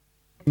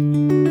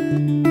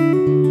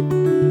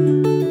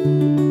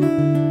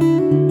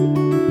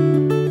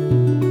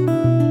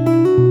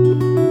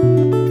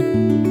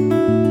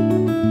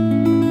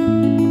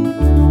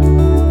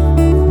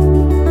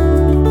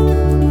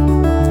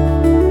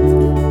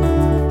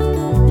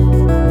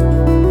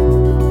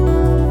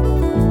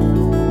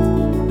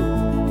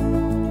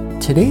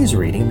Today's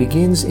reading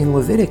begins in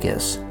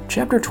Leviticus,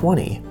 chapter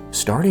 20,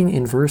 starting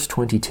in verse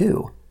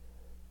 22.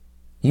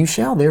 You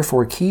shall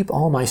therefore keep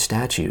all my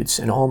statutes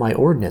and all my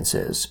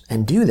ordinances,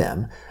 and do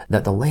them,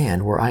 that the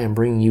land where I am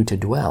bringing you to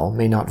dwell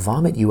may not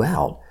vomit you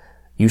out.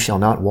 You shall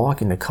not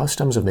walk in the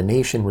customs of the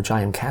nation which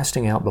I am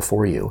casting out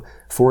before you,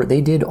 for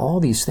they did all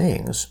these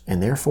things,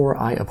 and therefore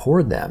I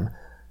abhorred them.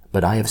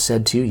 But I have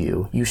said to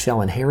you, you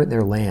shall inherit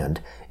their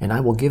land, and I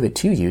will give it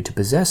to you to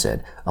possess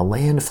it, a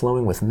land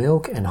flowing with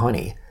milk and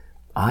honey.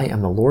 I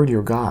am the Lord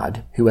your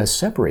God, who has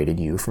separated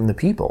you from the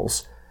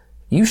peoples.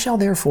 You shall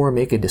therefore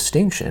make a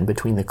distinction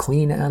between the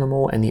clean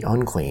animal and the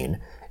unclean,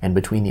 and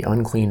between the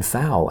unclean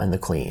fowl and the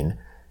clean.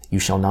 You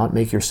shall not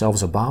make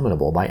yourselves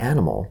abominable by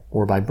animal,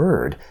 or by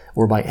bird,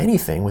 or by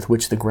anything with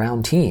which the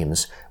ground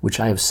teems, which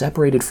I have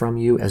separated from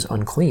you as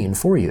unclean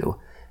for you.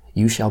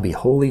 You shall be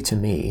holy to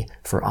me,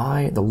 for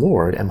I, the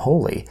Lord, am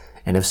holy,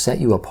 and have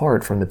set you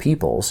apart from the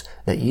peoples,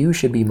 that you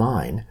should be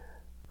mine.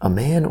 A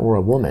man or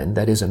a woman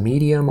that is a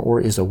medium or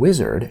is a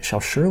wizard shall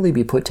surely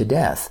be put to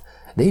death.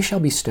 They shall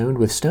be stoned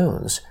with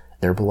stones.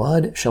 Their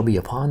blood shall be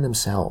upon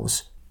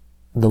themselves.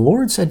 The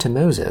Lord said to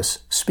Moses,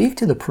 Speak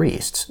to the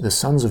priests, the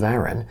sons of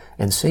Aaron,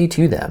 and say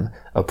to them,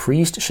 A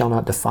priest shall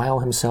not defile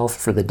himself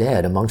for the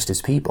dead amongst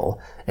his people,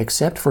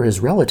 except for his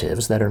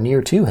relatives that are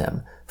near to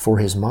him, for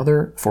his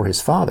mother, for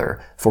his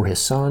father, for his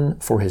son,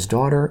 for his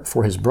daughter,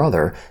 for his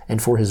brother,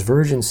 and for his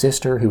virgin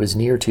sister who is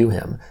near to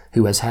him,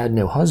 who has had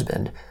no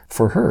husband.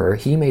 For her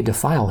he may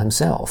defile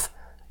himself.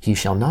 He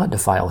shall not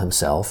defile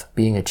himself,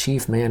 being a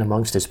chief man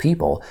amongst his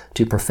people,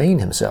 to profane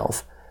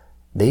himself.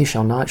 They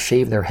shall not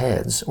shave their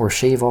heads, or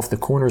shave off the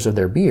corners of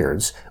their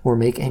beards, or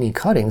make any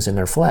cuttings in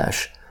their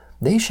flesh.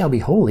 They shall be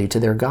holy to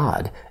their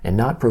God, and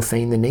not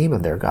profane the name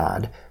of their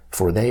God.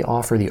 For they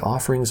offer the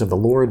offerings of the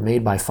Lord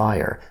made by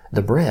fire,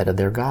 the bread of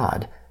their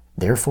God.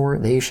 Therefore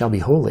they shall be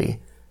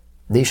holy.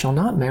 They shall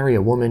not marry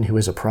a woman who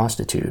is a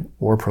prostitute,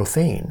 or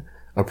profane.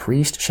 A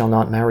priest shall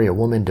not marry a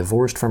woman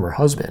divorced from her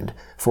husband,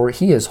 for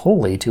he is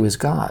holy to his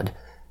God.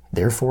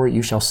 Therefore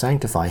you shall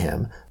sanctify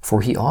him,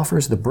 for he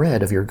offers the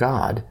bread of your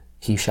God.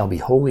 He shall be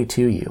holy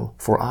to you,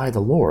 for I, the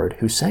Lord,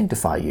 who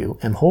sanctify you,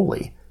 am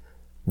holy.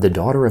 The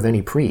daughter of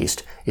any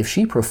priest, if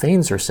she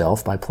profanes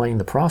herself by playing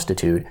the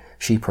prostitute,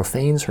 she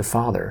profanes her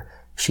father.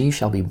 She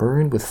shall be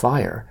burned with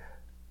fire.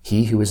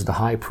 He who is the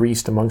high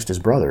priest amongst his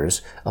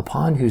brothers,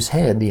 upon whose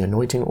head the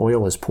anointing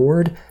oil is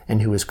poured,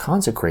 and who is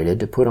consecrated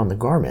to put on the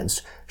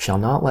garments, shall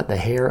not let the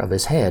hair of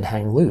his head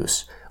hang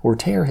loose, or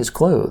tear his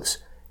clothes.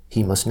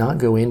 He must not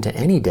go into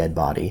any dead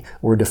body,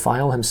 or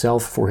defile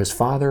himself for his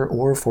father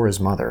or for his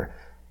mother.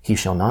 He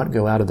shall not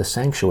go out of the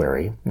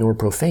sanctuary, nor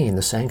profane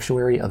the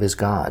sanctuary of his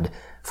God,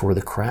 for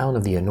the crown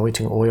of the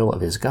anointing oil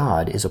of his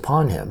God is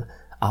upon him.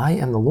 I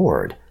am the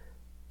Lord.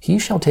 He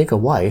shall take a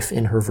wife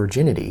in her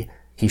virginity.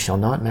 He shall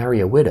not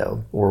marry a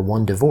widow, or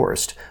one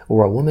divorced,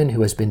 or a woman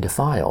who has been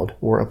defiled,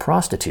 or a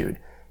prostitute.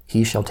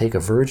 He shall take a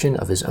virgin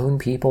of his own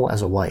people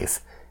as a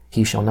wife.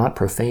 He shall not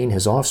profane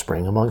his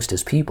offspring amongst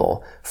his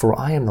people, for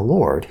I am the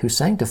Lord who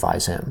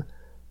sanctifies him.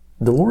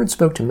 The Lord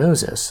spoke to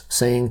Moses,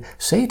 saying,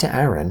 Say to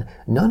Aaron,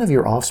 None of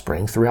your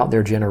offspring throughout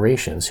their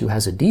generations who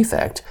has a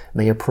defect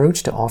may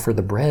approach to offer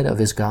the bread of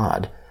his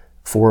God.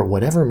 For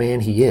whatever man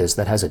he is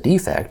that has a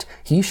defect,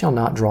 he shall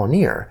not draw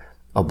near,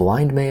 a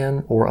blind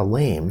man, or a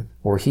lame,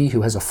 or he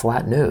who has a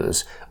flat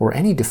nose, or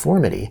any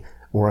deformity,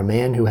 or a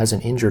man who has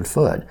an injured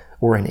foot,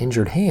 or an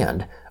injured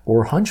hand,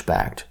 or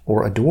hunchbacked,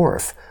 or a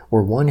dwarf,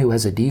 or one who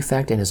has a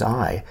defect in his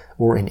eye,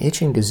 or an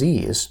itching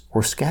disease,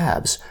 or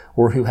scabs,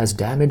 or who has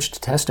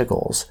damaged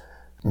testicles.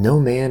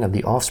 No man of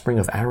the offspring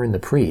of Aaron the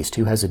priest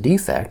who has a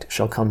defect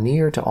shall come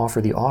near to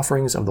offer the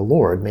offerings of the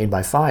Lord made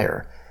by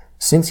fire.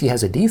 Since he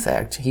has a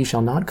defect, he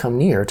shall not come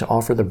near to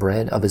offer the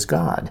bread of his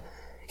God.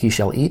 He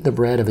shall eat the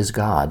bread of his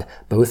God,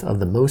 both of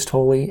the most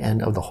holy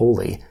and of the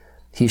holy.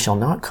 He shall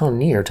not come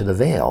near to the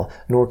veil,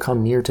 nor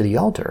come near to the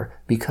altar,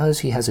 because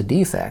he has a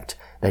defect,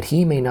 that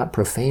he may not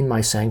profane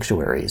my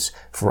sanctuaries,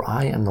 for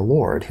I am the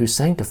Lord who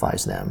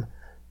sanctifies them.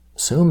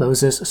 So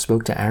Moses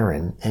spoke to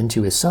Aaron and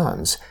to his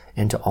sons,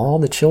 and to all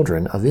the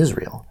children of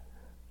Israel.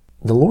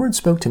 The Lord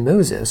spoke to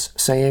Moses,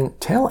 saying,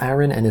 Tell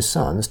Aaron and his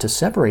sons to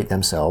separate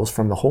themselves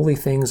from the holy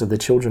things of the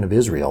children of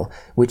Israel,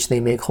 which they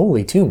make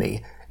holy to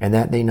me, and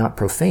that they not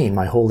profane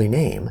my holy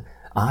name.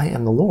 I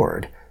am the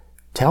Lord.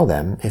 Tell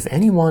them, if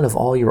any one of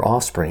all your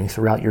offspring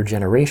throughout your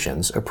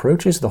generations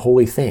approaches the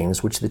holy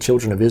things which the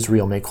children of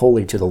Israel make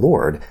holy to the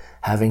Lord,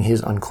 having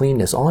his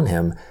uncleanness on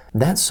him,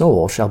 that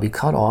soul shall be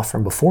cut off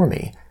from before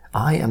me.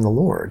 I am the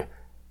Lord.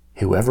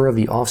 Whoever of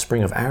the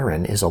offspring of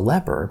Aaron is a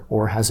leper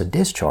or has a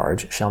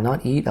discharge shall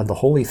not eat of the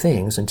holy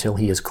things until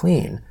he is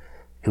clean.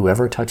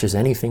 Whoever touches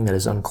anything that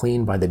is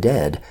unclean by the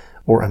dead,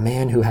 or a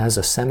man who has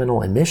a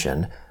seminal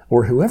emission,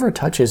 or whoever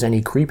touches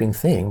any creeping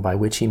thing by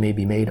which he may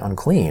be made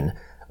unclean,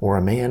 or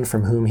a man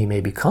from whom he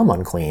may become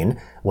unclean,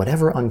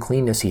 whatever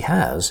uncleanness he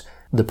has,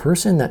 the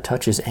person that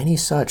touches any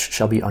such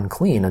shall be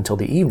unclean until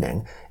the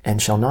evening,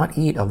 and shall not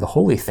eat of the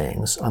holy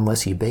things,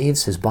 unless he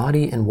bathes his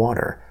body in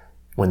water.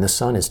 When the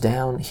sun is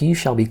down, he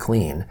shall be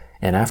clean,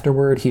 and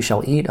afterward he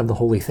shall eat of the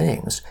holy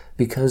things,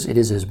 because it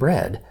is his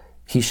bread.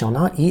 He shall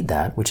not eat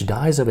that which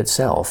dies of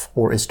itself,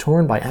 or is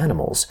torn by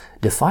animals,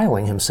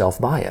 defiling himself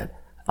by it.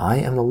 I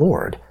am the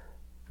Lord.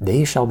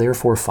 They shall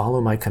therefore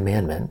follow my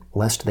commandment,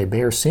 lest they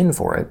bear sin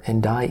for it,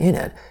 and die in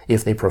it,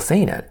 if they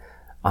profane it.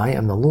 I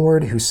am the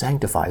Lord who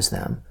sanctifies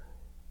them.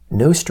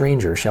 No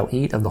stranger shall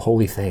eat of the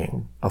holy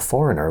thing. A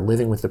foreigner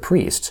living with the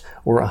priests,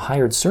 or a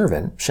hired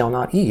servant, shall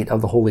not eat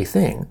of the holy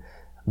thing.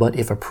 But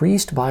if a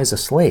priest buys a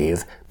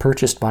slave,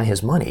 purchased by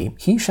his money,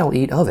 he shall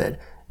eat of it,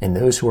 and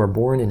those who are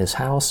born in his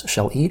house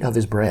shall eat of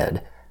his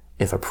bread.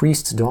 If a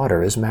priest's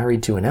daughter is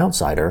married to an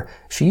outsider,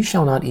 she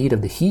shall not eat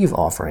of the heave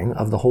offering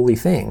of the holy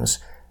things.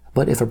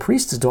 But if a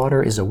priest's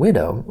daughter is a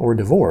widow, or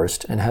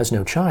divorced, and has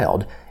no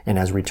child, and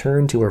has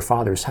returned to her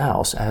father's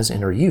house as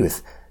in her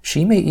youth,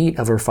 she may eat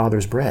of her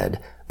father's bread,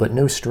 but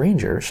no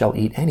stranger shall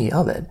eat any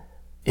of it.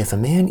 If a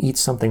man eats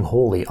something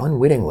holy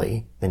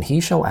unwittingly, then he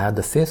shall add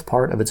the 5th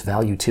part of its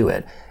value to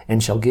it,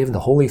 and shall give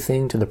the holy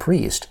thing to the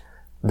priest.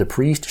 The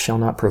priest shall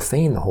not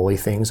profane the holy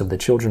things of the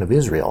children of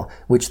Israel,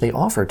 which they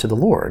offer to the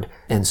Lord,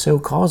 and so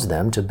cause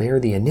them to bear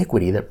the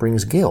iniquity that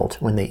brings guilt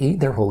when they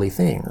eat their holy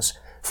things.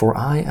 For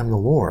I am the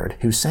Lord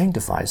who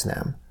sanctifies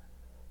them.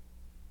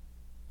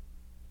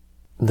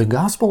 The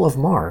Gospel of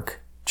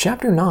Mark,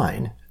 chapter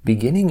 9,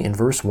 beginning in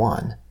verse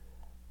 1.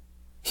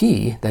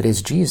 He, that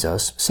is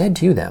Jesus, said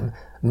to them,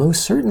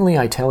 Most certainly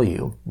I tell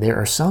you, there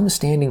are some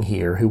standing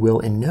here who will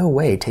in no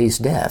way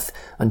taste death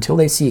until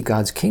they see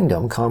God's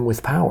kingdom come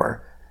with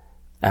power.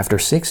 After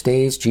 6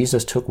 days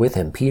Jesus took with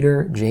him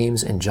Peter,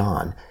 James, and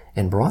John,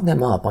 and brought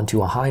them up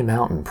unto a high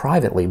mountain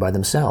privately by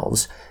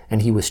themselves,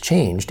 and he was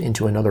changed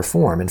into another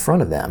form in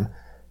front of them.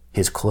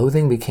 His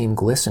clothing became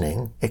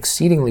glistening,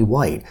 exceedingly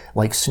white,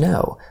 like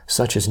snow,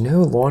 such as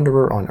no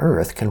launderer on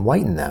earth can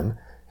whiten them.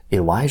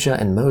 Elijah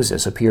and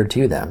Moses appeared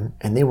to them,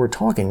 and they were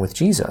talking with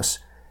Jesus.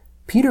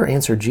 Peter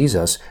answered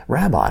Jesus,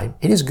 Rabbi,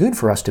 it is good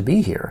for us to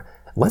be here.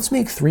 Let's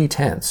make 3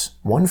 tents,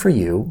 one for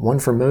you, one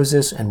for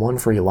Moses, and one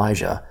for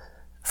Elijah.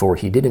 For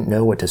he didn't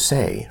know what to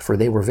say, for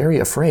they were very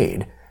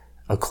afraid.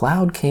 A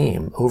cloud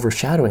came,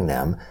 overshadowing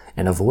them,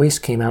 and a voice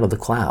came out of the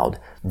cloud,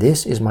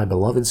 This is my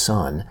beloved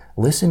Son,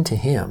 listen to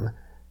him.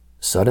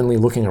 Suddenly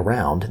looking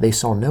around, they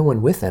saw no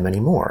one with them any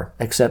more,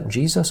 except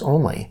Jesus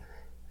only.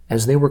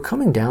 As they were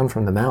coming down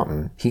from the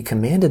mountain, he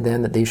commanded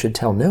them that they should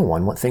tell no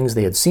one what things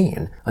they had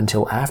seen,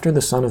 until after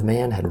the Son of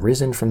Man had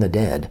risen from the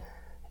dead.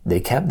 They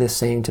kept this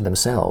saying to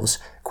themselves,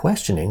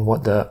 questioning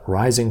what the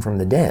rising from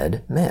the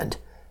dead meant.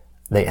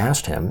 They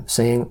asked him,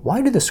 saying,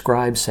 Why do the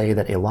scribes say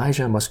that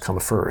Elijah must come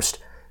first?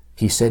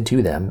 He said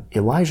to them,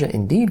 Elijah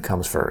indeed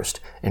comes first,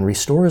 and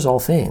restores all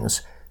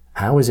things.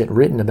 How is it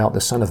written about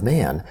the Son of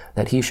Man,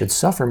 that he should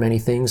suffer many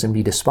things and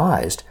be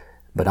despised?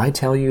 But I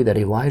tell you that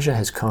Elijah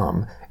has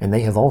come, and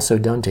they have also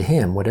done to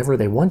him whatever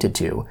they wanted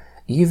to,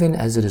 even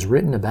as it is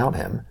written about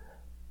him.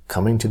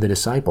 Coming to the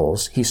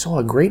disciples, he saw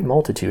a great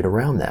multitude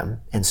around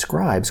them, and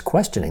scribes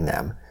questioning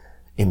them.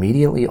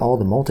 Immediately all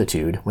the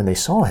multitude, when they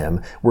saw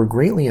him, were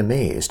greatly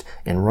amazed,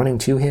 and running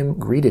to him,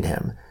 greeted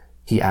him.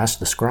 He asked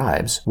the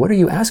scribes, What are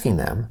you asking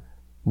them?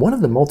 One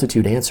of the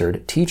multitude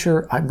answered,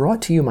 Teacher, I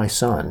brought to you my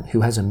son,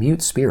 who has a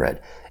mute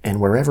spirit, and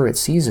wherever it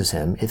seizes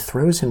him, it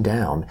throws him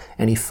down,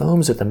 and he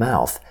foams at the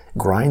mouth,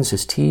 grinds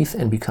his teeth,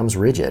 and becomes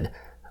rigid.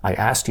 I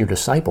asked your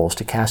disciples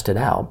to cast it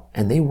out,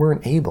 and they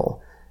weren't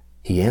able.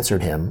 He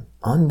answered him,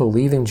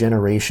 Unbelieving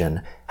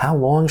generation, how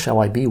long shall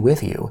I be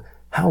with you?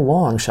 How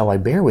long shall I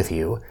bear with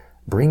you?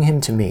 Bring him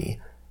to me.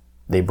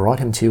 They brought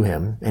him to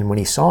him, and when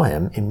he saw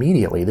him,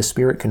 immediately the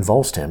spirit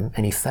convulsed him,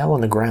 and he fell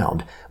on the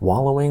ground,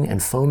 wallowing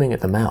and foaming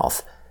at the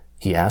mouth.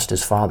 He asked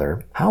his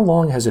father, How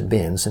long has it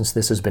been since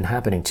this has been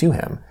happening to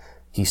him?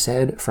 He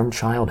said, From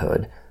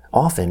childhood.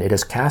 Often it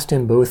has cast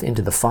him both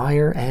into the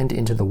fire and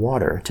into the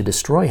water to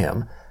destroy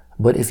him.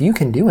 But if you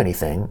can do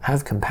anything,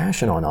 have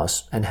compassion on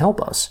us and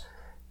help us.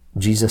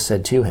 Jesus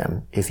said to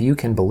him, If you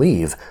can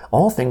believe,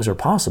 all things are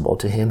possible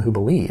to him who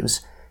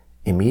believes.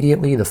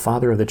 Immediately the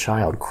father of the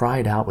child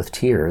cried out with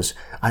tears,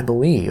 I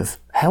believe,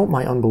 help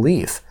my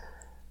unbelief.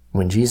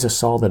 When Jesus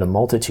saw that a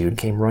multitude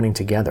came running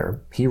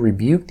together, he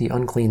rebuked the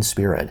unclean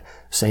spirit,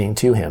 saying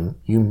to him,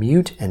 You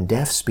mute and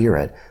deaf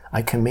spirit,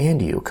 I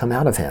command you, come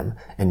out of him,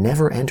 and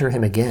never enter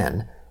him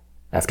again.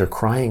 After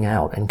crying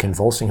out and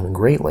convulsing him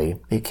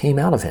greatly, it came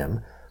out of him.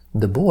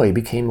 The boy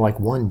became like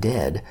one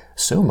dead,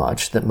 so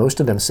much that most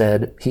of them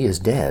said, He is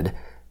dead.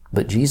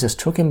 But Jesus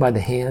took him by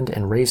the hand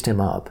and raised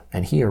him up,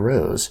 and he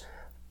arose.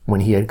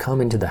 When he had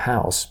come into the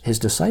house, his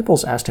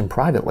disciples asked him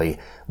privately,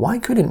 Why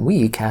couldn't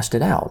we cast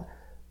it out?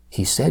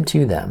 He said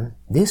to them,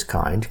 This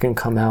kind can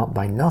come out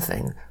by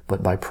nothing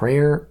but by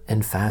prayer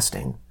and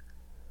fasting.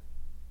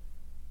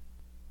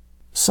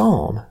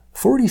 Psalm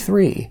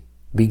 43,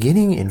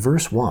 beginning in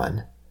verse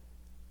 1.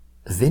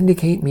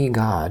 Vindicate me,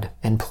 God,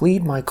 and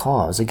plead my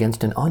cause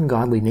against an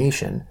ungodly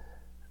nation.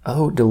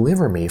 O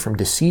deliver me from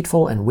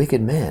deceitful and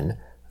wicked men,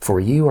 for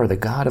you are the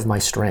God of my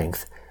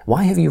strength.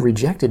 Why have you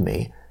rejected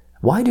me?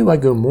 Why do I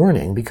go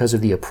mourning because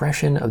of the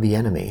oppression of the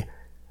enemy?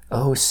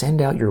 O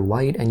send out your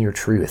light and your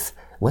truth.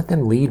 Let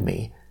them lead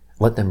me.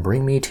 Let them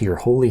bring me to your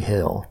holy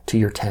hill, to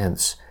your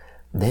tents.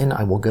 Then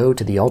I will go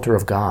to the altar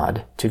of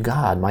God, to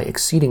God my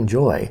exceeding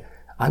joy.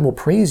 I will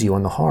praise you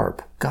on the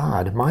harp,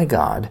 God, my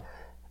God.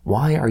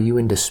 Why are you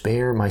in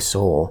despair, my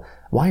soul?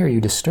 Why are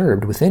you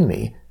disturbed within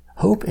me?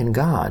 Hope in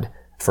God,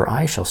 for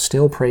I shall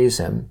still praise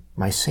him,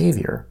 my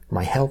Savior,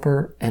 my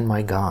helper, and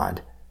my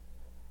God.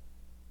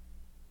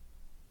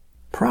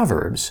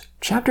 Proverbs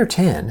chapter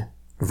 10,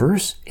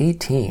 verse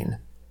 18.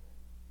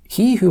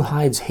 He who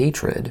hides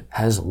hatred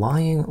has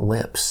lying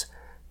lips.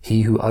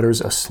 He who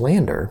utters a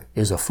slander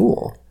is a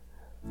fool.